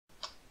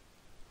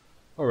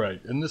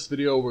Alright, in this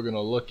video we're going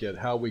to look at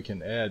how we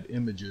can add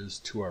images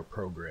to our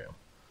program.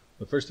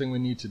 The first thing we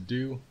need to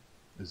do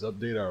is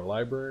update our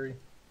library.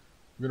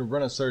 We're going to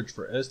run a search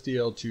for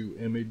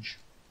SDL2 image.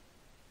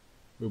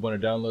 We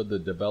want to download the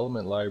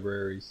development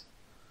libraries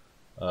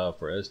for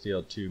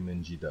SDL2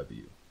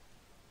 MinGW.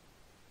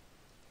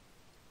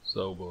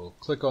 So we'll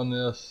click on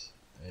this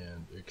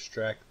and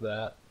extract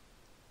that.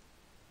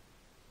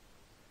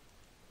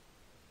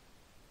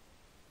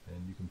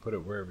 And you can put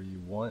it wherever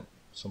you want,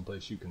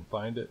 someplace you can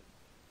find it.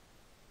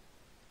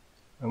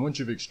 And once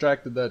you've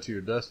extracted that to your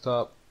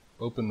desktop,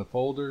 open the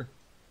folder.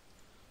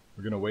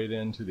 We're going to wade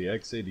into the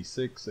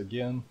x86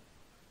 again.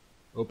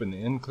 Open the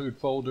include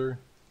folder,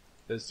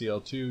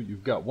 SDL2.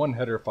 You've got one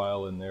header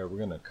file in there. We're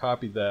going to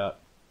copy that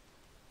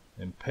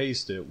and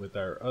paste it with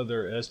our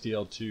other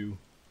SDL2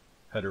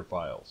 header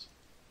files.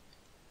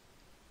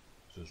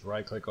 Just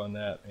right click on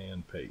that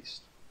and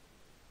paste.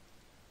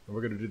 And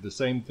we're going to do the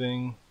same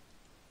thing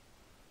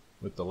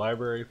with the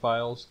library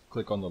files.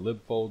 Click on the lib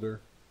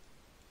folder.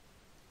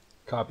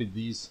 Copy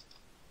these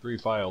 3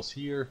 files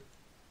here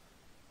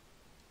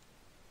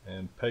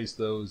and paste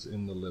those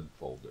in the lib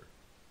folder.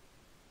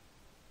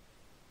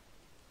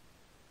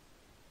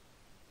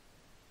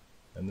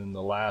 And then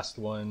the last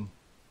one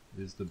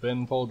is the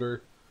bin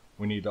folder.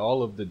 We need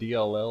all of the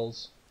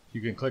DLLs.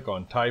 You can click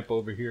on type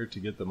over here to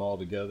get them all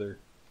together,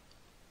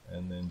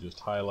 and then just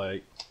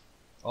highlight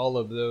all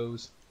of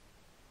those,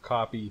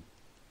 copy,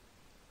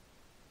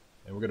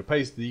 and we're going to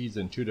paste these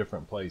in 2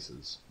 different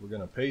places. We're going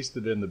to paste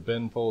it in the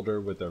bin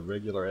folder with our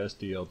regular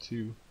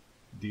SDL2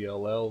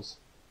 DLLs.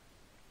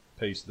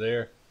 Paste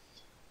there.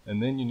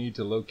 And then you need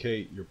to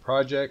locate your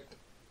project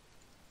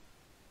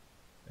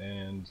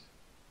and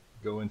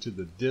go into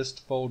the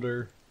dist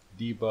folder,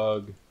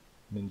 debug,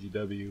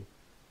 MinGW,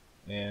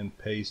 and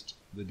paste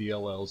the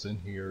DLLs in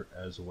here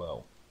as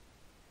well.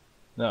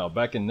 Now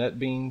back in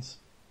NetBeans,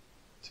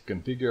 to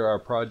configure our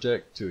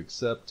project to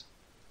accept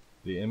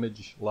the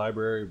image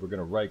library, we're going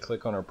to right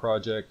click on our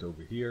project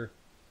over here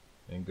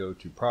and go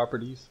to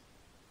properties,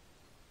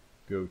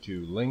 go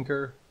to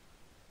linker,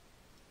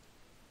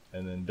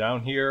 and then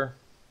down here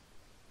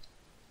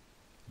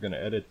we're going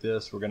to edit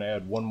this. We're going to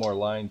add one more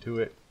line to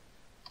it,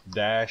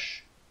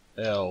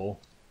 -L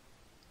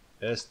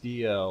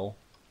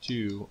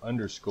SDL2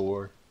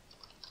 underscore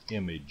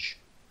image,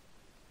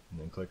 and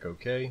then click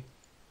OK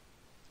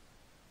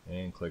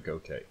and click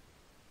OK.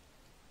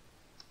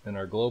 In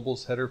our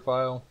globals header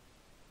file,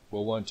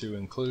 we'll want to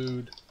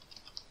include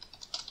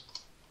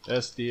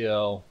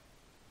SDL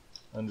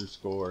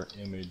underscore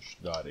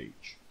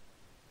image.h.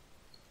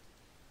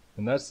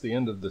 And that's the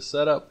end of the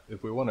setup.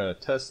 If we want to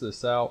test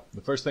this out,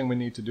 the first thing we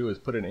need to do is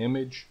put an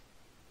image,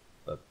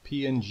 a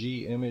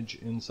PNG image,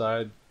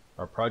 inside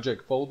our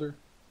project folder.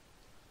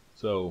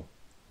 So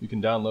you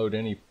can download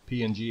any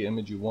PNG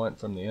image you want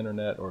from the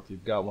internet, or if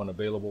you've got one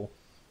available,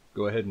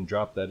 go ahead and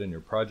drop that in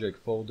your project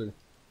folder.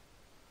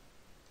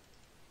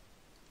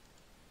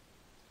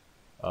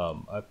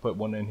 I've put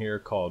one in here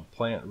called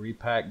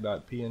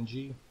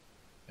plantrepack.png,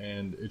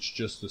 and it's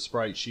just the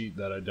sprite sheet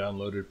that I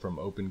downloaded from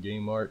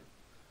OpenGameArt,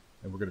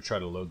 and we're going to try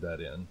to load that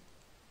in.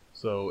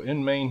 So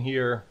in main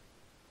here,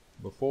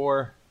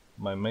 before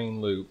my main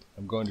loop,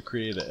 I'm going to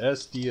create a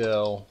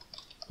SDL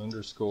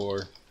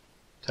underscore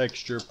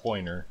texture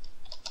pointer,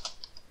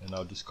 and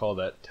I'll just call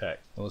that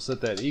text. And we'll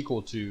set that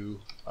equal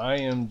to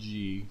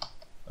img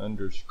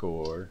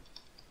underscore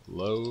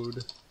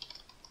load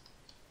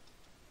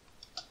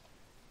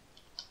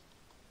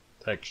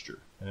texture.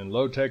 And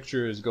load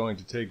texture is going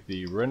to take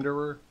the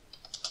renderer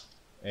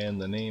and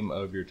the name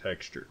of your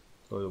texture.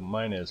 So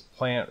mine is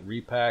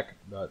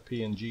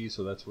plantrepack.png,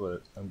 so that's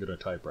what I'm going to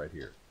type right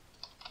here.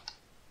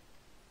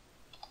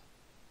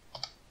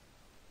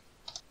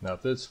 Now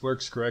if this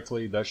works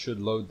correctly, that should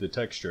load the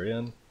texture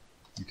in.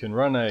 You can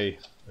run a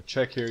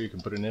check here. You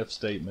can put an if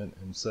statement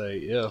and say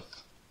if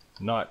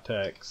not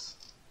text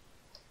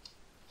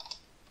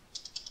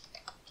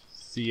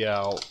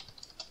cout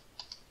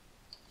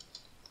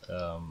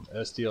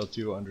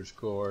SDL2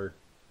 underscore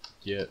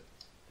get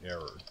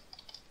error.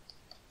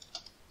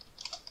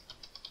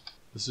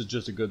 This is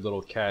just a good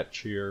little catch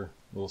here,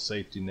 little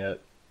safety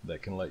net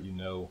that can let you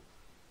know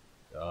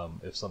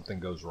if something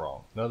goes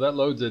wrong. Now that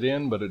loads it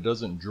in, but it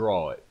doesn't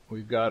draw it.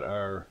 We've got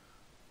a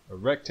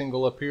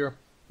rectangle up here.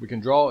 We can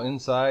draw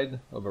inside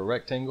of a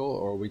rectangle,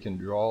 or we can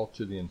draw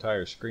to the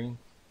entire screen.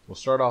 We'll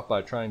start off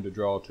by trying to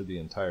draw to the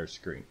entire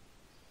screen.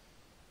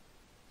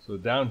 So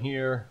down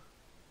here,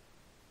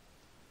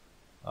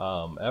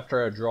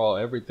 after I draw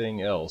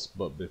everything else,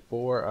 but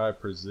before I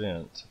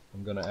present,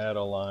 I'm going to add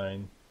a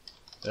line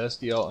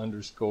SDL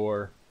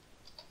underscore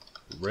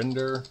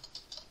render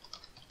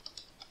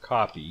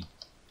copy,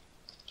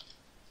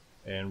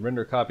 and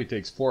render copy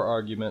takes 4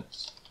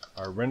 arguments: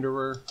 our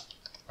renderer,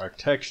 our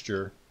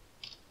texture,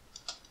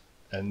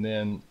 and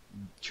then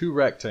 2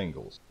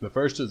 rectangles. The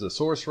first is a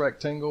source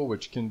rectangle,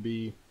 which can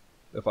be,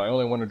 if I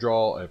only want to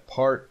draw a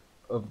part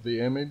of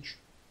the image,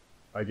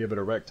 I give it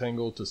a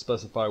rectangle to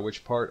specify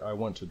which part I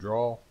want to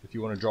draw. If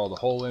you want to draw the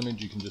whole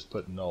image, you can just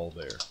put null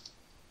there.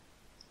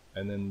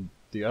 and then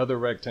the other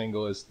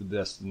rectangle is the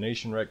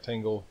destination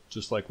rectangle,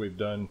 just like we've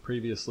done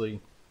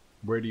previously.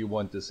 Where do you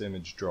want this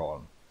image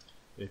drawn?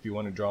 If you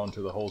want to draw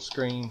into the whole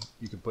screen,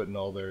 you can put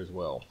null there as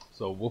well.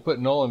 So we'll put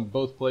null in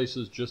both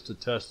places just to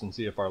test and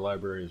see if our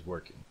library is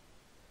working.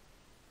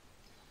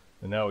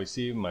 And now we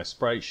see my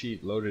sprite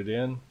sheet loaded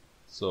in,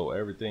 so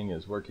everything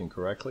is working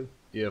correctly.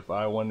 If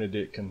I wanted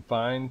it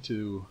confined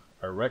to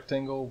our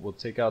rectangle, we'll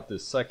take out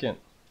this second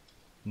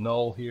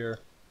null here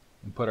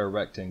and put our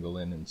rectangle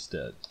in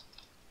instead.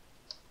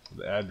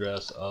 The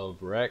address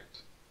of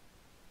rect,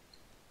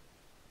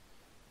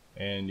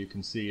 and you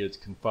can see it's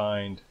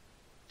confined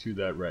to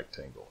that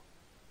rectangle.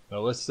 Now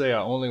let's say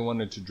I only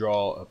wanted to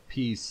draw a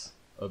piece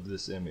of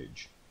this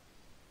image.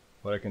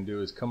 What I can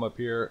do is come up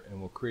here and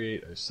we'll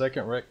create a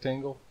second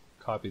rectangle,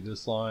 copy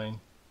this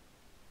line,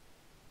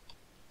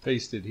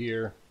 paste it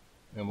here,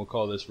 and we'll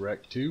call this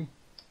rect2.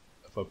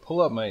 If I pull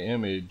up my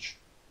image,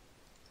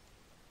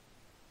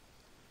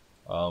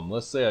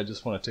 let's say I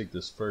just want to take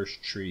this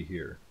first tree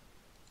here.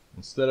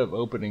 Instead of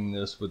opening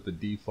this with the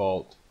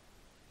default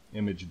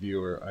image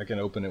viewer, I can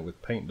open it with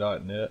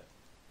paint.net.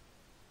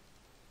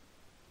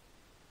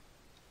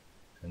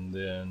 And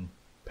then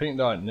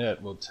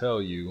paint.net will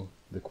tell you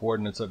the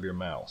coordinates of your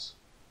mouse.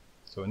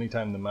 So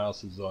anytime the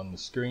mouse is on the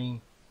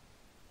screen,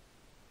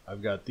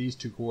 I've got these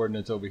two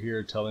coordinates over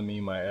here telling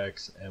me my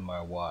X and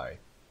my Y.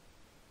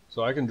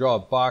 So I can draw a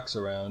box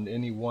around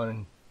any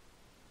one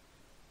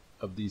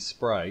of these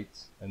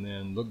sprites, and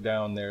then look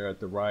down there at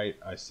the right,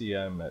 I see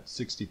I'm at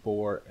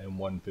 64 and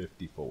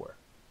 154.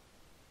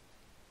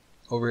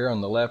 Over here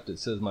on the left it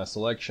says my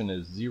selection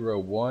is 0,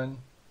 1.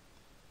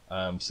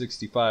 I'm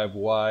 65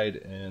 wide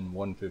and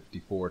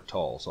 154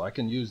 tall. So I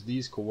can use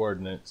these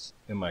coordinates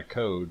in my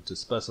code to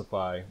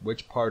specify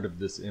which part of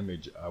this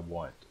image I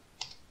want.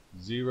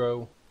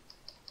 0,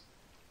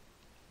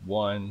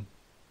 1,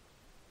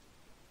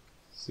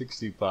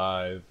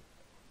 65,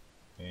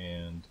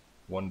 and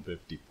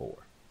 154.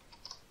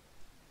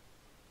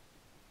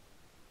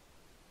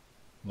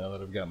 Now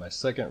that I've got my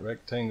second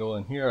rectangle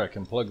in here, I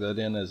can plug that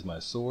in as my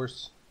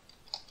source.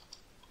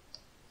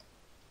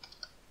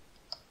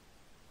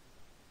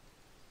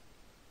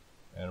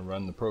 And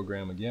run the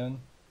program again.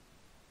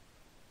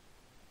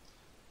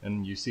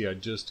 And you see I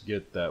just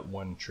get that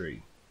one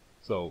tree.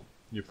 So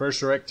your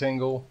first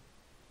rectangle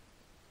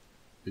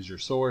is your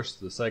source,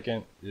 the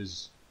second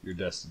is your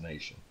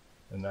destination.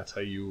 And that's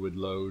how you would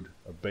load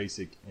a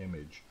basic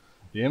image.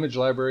 The image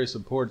library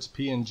supports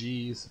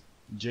PNGs,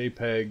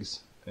 JPEGs,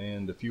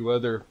 and a few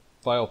other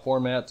file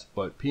formats,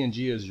 but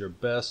PNG is your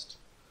best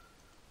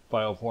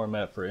file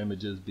format for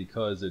images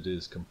because it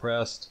is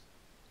compressed,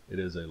 it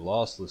is a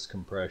lossless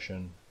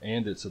compression,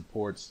 and it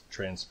supports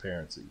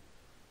transparency,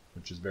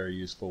 which is very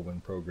useful when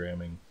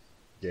programming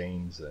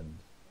games and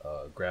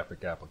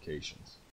graphic applications.